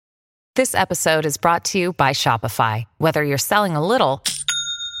This episode is brought to you by Shopify. Whether you're selling a little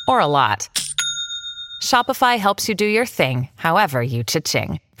or a lot, Shopify helps you do your thing, however you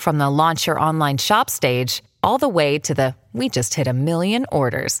cha-ching. From the launch your online shop stage, all the way to the we just hit 1 million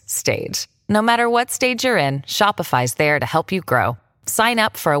orders stage. No matter what stage you're in, Shopify's there to help you grow. Sign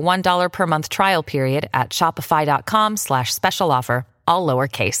up for a $1 per month trial period at shopify.com/special offer, all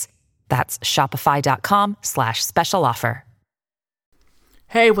lowercase. That's shopify.com/special offer.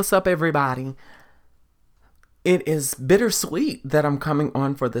 Hey, what's up, everybody? It is bittersweet that I'm coming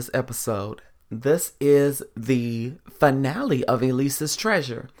on for this episode. This is the finale of Elise's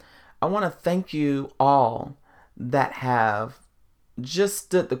Treasure. I want to thank you all that have just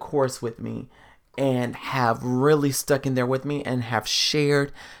stood the course with me and have really stuck in there with me and have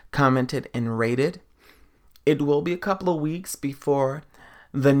shared, commented, and rated. It will be a couple of weeks before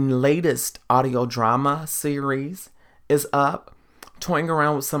the latest audio drama series is up, toying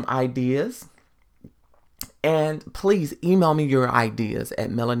around with some ideas. And please email me your ideas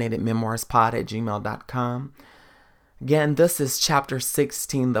at melanatedmemoirspod@gmail.com. Again, this is chapter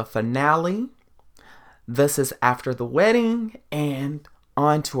 16, the finale. This is after the wedding and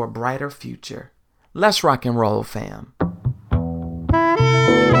on to a brighter future. Let's rock and roll, fam.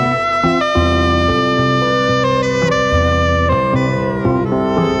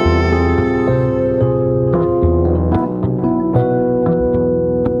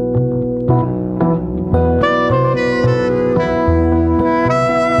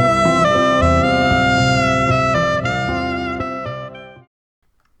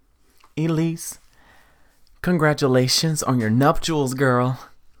 Elise, congratulations on your nuptials, girl.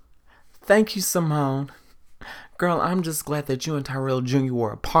 Thank you, Simone. Girl, I'm just glad that you and Tyrell Jr.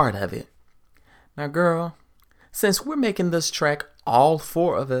 were a part of it. Now, girl, since we're making this trek, all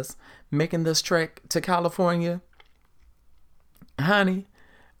four of us making this trek to California, honey,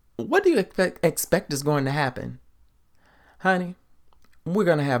 what do you expect is going to happen? Honey, we're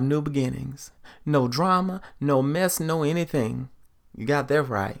going to have new beginnings. No drama, no mess, no anything. You got that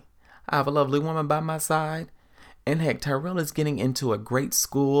right. I have a lovely woman by my side. And heck, Tyrell is getting into a great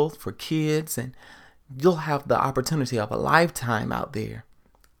school for kids, and you'll have the opportunity of a lifetime out there.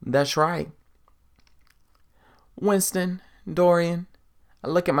 That's right. Winston, Dorian, I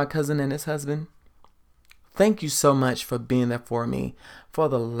look at my cousin and his husband. Thank you so much for being there for me for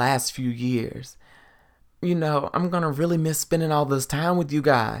the last few years. You know, I'm going to really miss spending all this time with you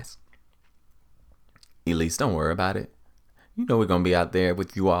guys. Elise, don't worry about it. You know we're going to be out there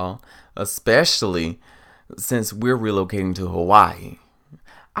with you all, especially since we're relocating to Hawaii.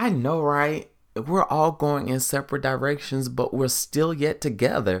 I know, right? We're all going in separate directions, but we're still yet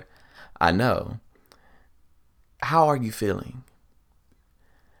together. I know. How are you feeling?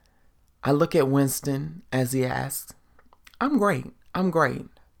 I look at Winston as he asks. I'm great. Anne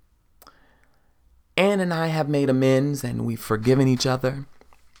and I have made amends and we've forgiven each other.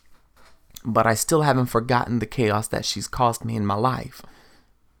 But I still haven't forgotten the chaos that she's caused me in my life.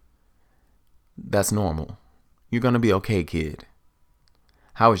 That's normal. You're going to be okay, kid.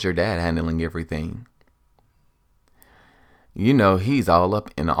 How is your dad handling everything? You know, he's all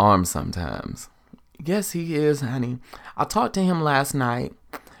up in arms sometimes. Yes, he is, honey. I talked to him last night.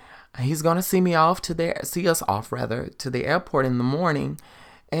 He's going to see us off to the airport in the morning.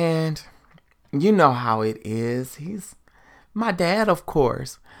 And you know how it is. He's my dad, of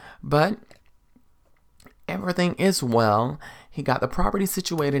course. But everything is well. He got the property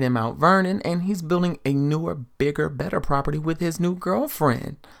situated in Mount Vernon, and he's building a newer, bigger, better property with his new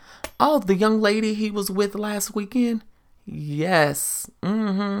girlfriend. Oh, the young lady he was with last weekend? Yes.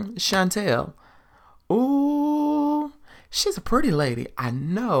 Chantel. Ooh, she's a pretty lady. I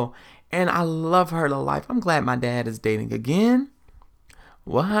know. And I love her to life. I'm glad my dad is dating again.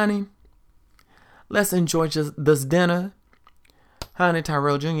 Well, honey, let's enjoy this dinner. Honey,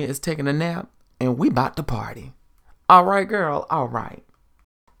 Tyrell Jr. is taking a nap, and we about to party. All right, girl. All right.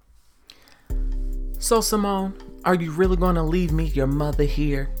 So, Simone, are you really going to leave me, your mother,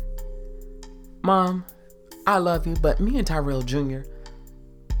 here? Mom, I love you, but me and Tyrell Jr.,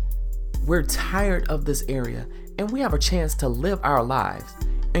 we're tired of this area, and we have a chance to live our lives.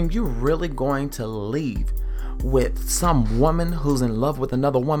 And you're really going to leave with some woman who's in love with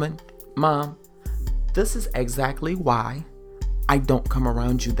another woman? Mom, this is exactly why I don't come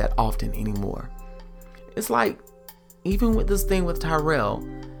around you that often anymore. It's like, even with this thing with Tyrell,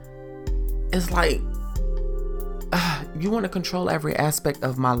 it's like, you want to control every aspect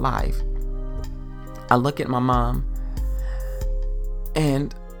of my life. I look at my mom,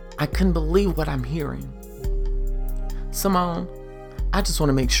 and I couldn't believe what I'm hearing. Simone, I just want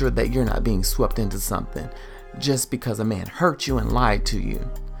to make sure that you're not being swept into something just because a man hurt you and lied to you.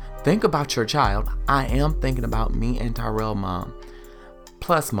 Think about your child. I am thinking about me and Tyrell, Mom.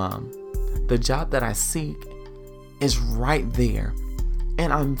 Plus, Mom, the job that I seek is right there.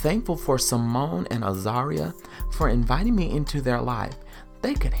 And I'm thankful for Simone and Azaria for inviting me into their life.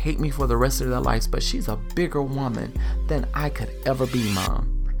 They could hate me for the rest of their lives, but she's a bigger woman than I could ever be,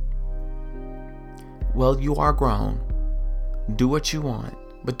 Mom. Well, you are grown. Do what you want,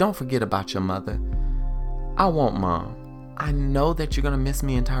 but don't forget about your mother. I won't, Mom. I know that you're going to miss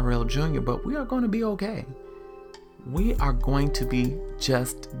me and Tyrell Jr., but we are going to be okay. We are going to be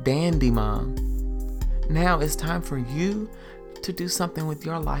just dandy, Mom. Now it's time for you to do something with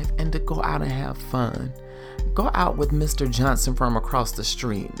your life and to go out and have fun. Go out with Mr. Johnson from across the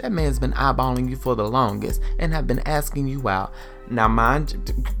street. That man's been eyeballing you for the longest and have been asking you out. Now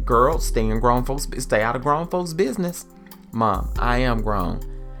mind, girl, stay out of grown folks' business. Mom, I am grown.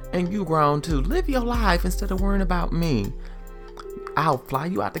 And you grown too. Live your life instead of worrying about me. I'll fly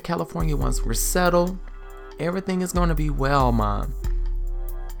you out to California once we're settled. Everything is going to be well, Mom.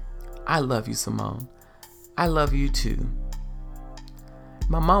 I love you, Simone. I love you too.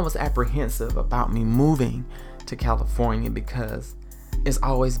 My mom was apprehensive about me moving to California because it's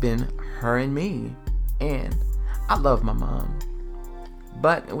always been her and me. And I love my mom.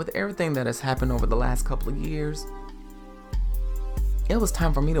 But with everything that has happened over the last couple of years, it was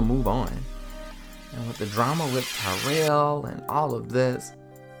time for me to move on. And with the drama with Tyrell and all of this,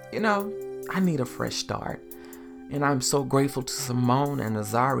 I need a fresh start. And I'm so grateful to Simone and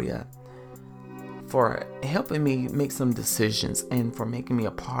Azaria for helping me make some decisions and for making me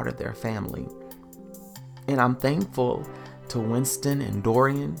a part of their family. And I'm thankful to Winston and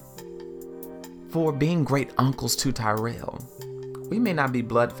Dorian for being great uncles to Tyrell. We may not be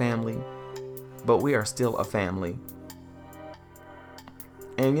blood family, but we are still a family.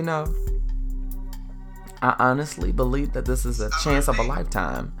 And I honestly believe that this is a chance of a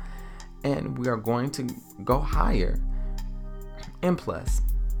lifetime and we are going to go higher. And plus,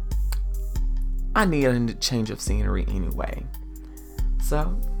 I need a change of scenery anyway.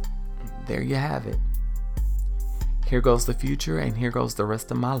 So, there you have it. Here goes the future and here goes the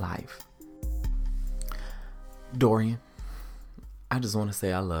rest of my life. Dorian, I just want to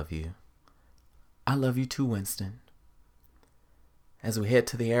say I love you. I love you too, Winston. As we head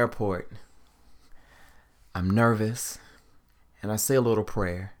to the airport, I'm nervous and I say a little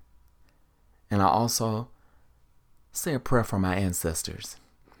prayer. And I also say a prayer for my ancestors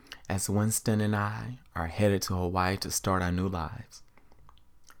as Winston and I are headed to Hawaii to start our new lives.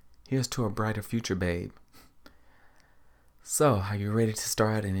 Here's to a brighter future, babe. So, are you ready to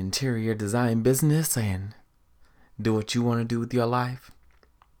start an interior design business and do what you want to do with your life?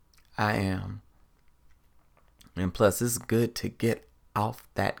 I am. And plus, it's good to get off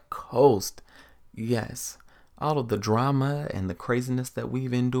that coast. Yes, all of the drama and the craziness that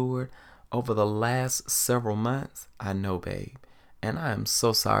we've endured over the last several months, I know, babe. And I am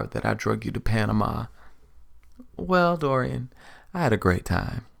so sorry that I drug you to Panama. Well, Dorian, I had a great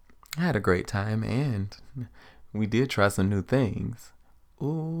time. And we did try some new things.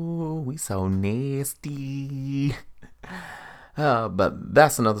 Ooh, we so nasty. But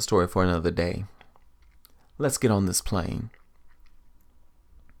that's another story for another day. Let's get on this plane.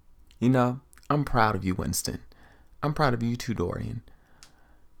 I'm proud of you, Winston. I'm proud of you too, Dorian.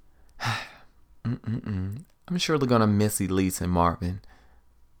 I'm surely gonna miss Elise and Marvin.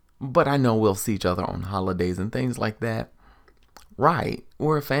 But I know we'll see each other on holidays and things like that. Right,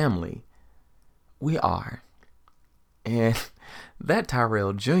 we're a family. We are. And that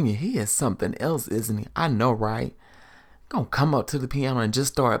Tyrell Jr., he is something else, isn't he? I know, right? Gonna come up to the piano and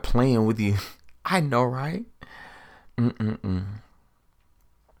just start playing with you. I know, right?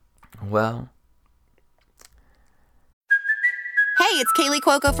 Well. Hey, it's Kaylee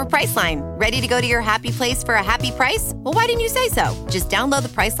Cuoco for Priceline. Ready to go to your happy place for a happy price? Well, why didn't you say so? Just download the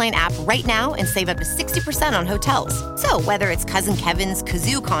Priceline app right now and save up to 60% on hotels. So whether it's Cousin Kevin's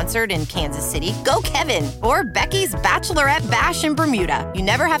Kazoo Concert in Kansas City, go Kevin, or Becky's Bachelorette Bash in Bermuda, you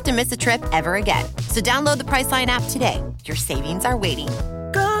never have to miss a trip ever again. So download the Priceline app today. Your savings are waiting.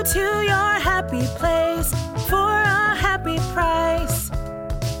 Go to your happy place for a happy price.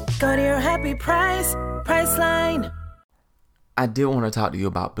 Go to your happy price, Priceline. I did want to talk to you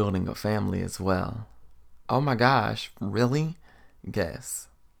about building a family as well. Oh my gosh, really? Yes.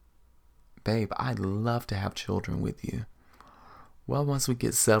 Babe, I'd love to have children with you. Well, once we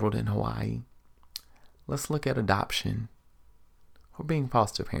get settled in Hawaii, let's look at adoption or being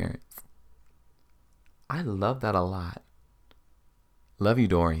foster parents. I love that a lot. Love you,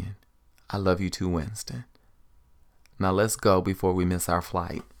 Dorian. I love you too, Winston. Now let's go before we miss our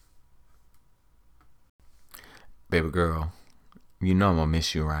flight. Baby girl, You know I'm gonna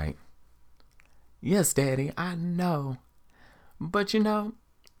miss you, right? Yes, Daddy, I know. But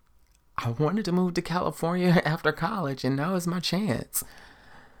I wanted to move to California after college, and now is my chance.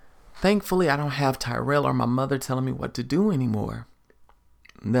 Thankfully, I don't have Tyrell or my mother telling me what to do anymore.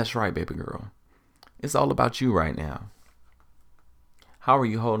 That's right, baby girl. It's all about you right now. How are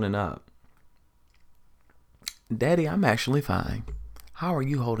you holding up? Daddy, I'm actually fine. How are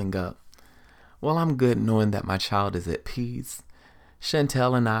you holding up? Well, I'm good knowing that my child is at peace.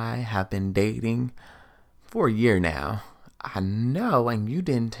 Chantel and I have been dating for a year now. I know, and you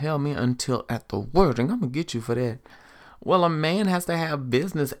didn't tell me until at the wedding. I'm going to get you for that. Well, a man has to have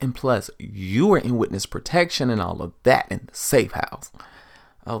business, and plus, you were in witness protection and all of that in the safe house.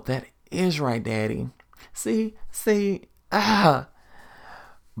 Oh, that is right, Daddy. See.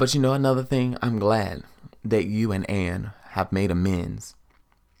 But another thing, I'm glad that you and Ann have made amends.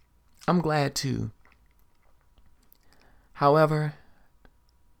 I'm glad too. However,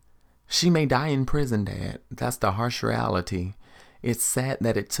 she may die in prison, Dad. That's the harsh reality. It's sad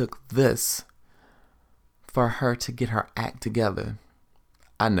that it took this for her to get her act together.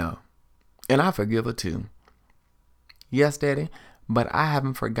 I know. And I forgive her too. Yes, Daddy, but I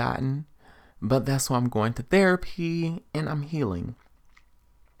haven't forgotten. But that's why I'm going to therapy and I'm healing.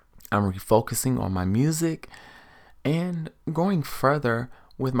 I'm refocusing on my music and going further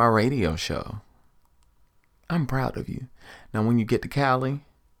with my radio show. I'm proud of you. Now, when you get to Cali,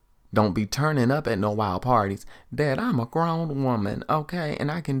 don't be turning up at no wild parties. Dad, I'm a grown woman, okay?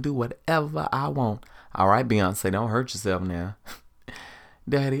 And I can do whatever I want. All right, Beyonce, don't hurt yourself now.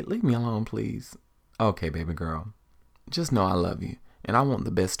 Daddy, leave me alone, please. Okay, baby girl. Just know I love you, and I want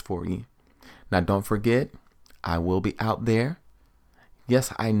the best for you. Now, don't forget, I will be out there.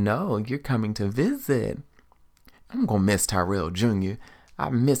 Yes, I know, you're coming to visit. I'm going to miss Tyrell Jr. I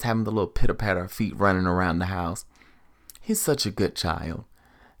miss having the little pitter-patter feet running around the house. He's such a good child.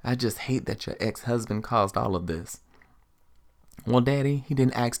 I just hate that your ex-husband caused all of this. Well, Daddy, he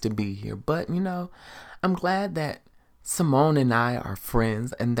didn't ask to be here, but, I'm glad that Simone and I are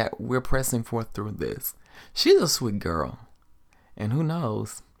friends and that we're pressing forth through this. She's a sweet girl. And who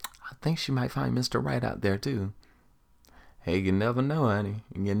knows, I think she might find Mr. Right out there, too. Hey, you never know, honey.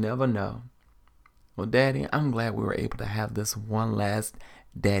 You never know. Well, Daddy, I'm glad we were able to have this one last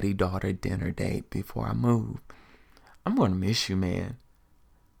daddy-daughter dinner date before I move. I'm going to miss you, man.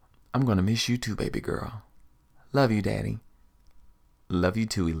 I'm going to miss you too, baby girl. Love you, Daddy. Love you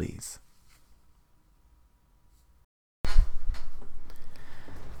too, Elise.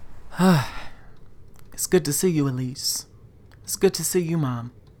 It's good to see you, Elise. It's good to see you,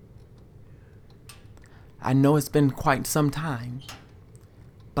 Mom. I know it's been quite some time,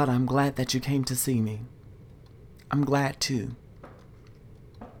 but I'm glad that you came to see me. I'm glad too.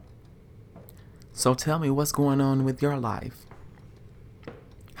 So tell me what's going on with your life.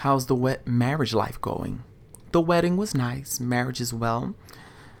 How's the marriage life going? The wedding was nice, marriage as well.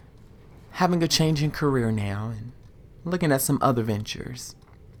 Having a change in career now and looking at some other ventures.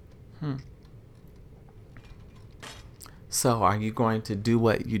 So are you going to do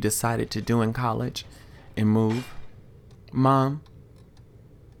what you decided to do in college and move? Mom,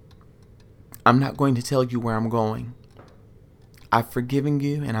 I'm not going to tell you where I'm going. I've forgiven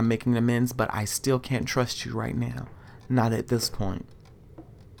you and I'm making amends, but I still can't trust you right now. Not at this point.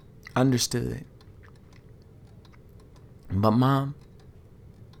 Understood. But Mom,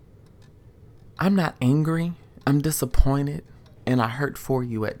 I'm not angry. I'm disappointed and I hurt for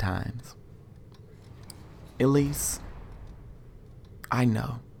you at times. Elise, I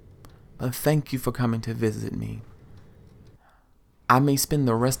know, but thank you for coming to visit me. I may spend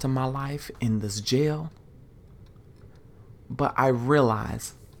the rest of my life in this jail, but I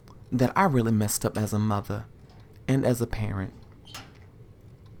realize that I really messed up as a mother and as a parent.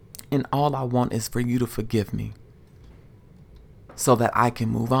 And all I want is for you to forgive me so that I can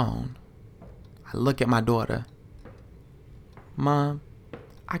move on. I look at my daughter. Mom,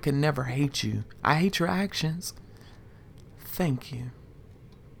 I could never hate you. I hate your actions. Thank you.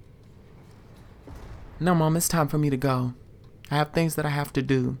 No, Mom, it's time for me to go. I have things that I have to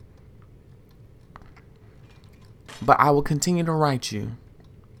do. But I will continue to write you.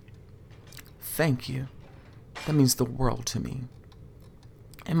 Thank you. That means the world to me.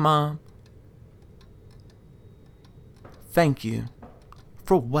 And Mom, thank you.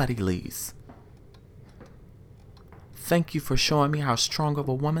 For what, Elise? Thank you for showing me how strong of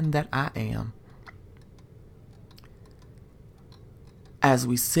a woman that I am. As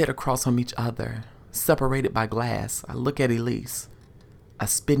we sit across from each other, separated by glass, I look at Elise, a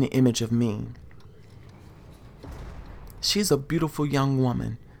spitting image of me. She's a beautiful young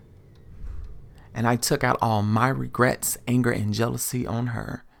woman. and I took out all my regrets, anger, and jealousy on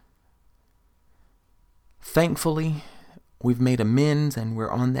her. Thankfully, we've made amends and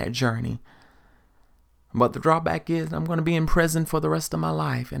we're on that journey. But the drawback is I'm going to be in prison for the rest of my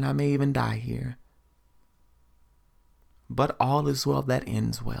life, and I may even die here. But all is well that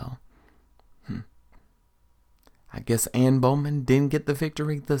ends well. I guess Ann Bowman didn't get the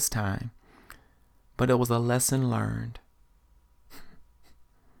victory this time, but it was a lesson learned.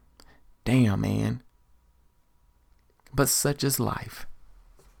 Damn, Ann. But such is life.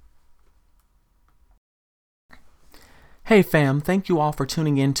 Hey fam, thank you all for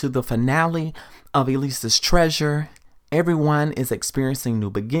tuning in to the finale of Elise's Treasure. Everyone is experiencing new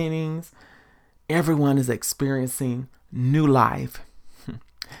beginnings. Everyone is experiencing new life.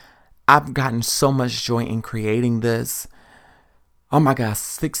 I've gotten so much joy in creating this. Oh my gosh,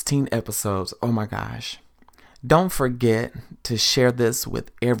 16 episodes. Oh my gosh. Don't forget to share this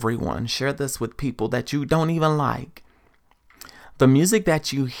with everyone. Share this with people that you don't even like. The music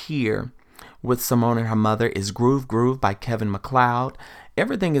that you hear with Simone and her mother is Groove Groove by Kevin MacLeod.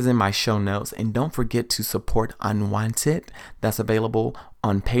 Everything is in my show notes. And don't forget to support Unwanted. That's available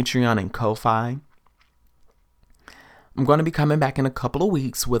on Patreon and Ko-Fi. I'm going to be coming back in a couple of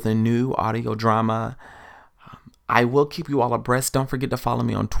weeks with a new audio drama. I will keep you all abreast. Don't forget to follow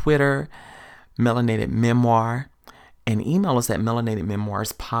me on Twitter, Melanated Memoir, and email us at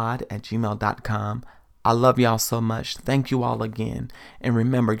melanatedmemoirspod@gmail.com. I love y'all so much. Thank you all again. And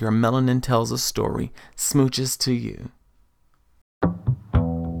remember, your melanin tells a story. Smooches to you.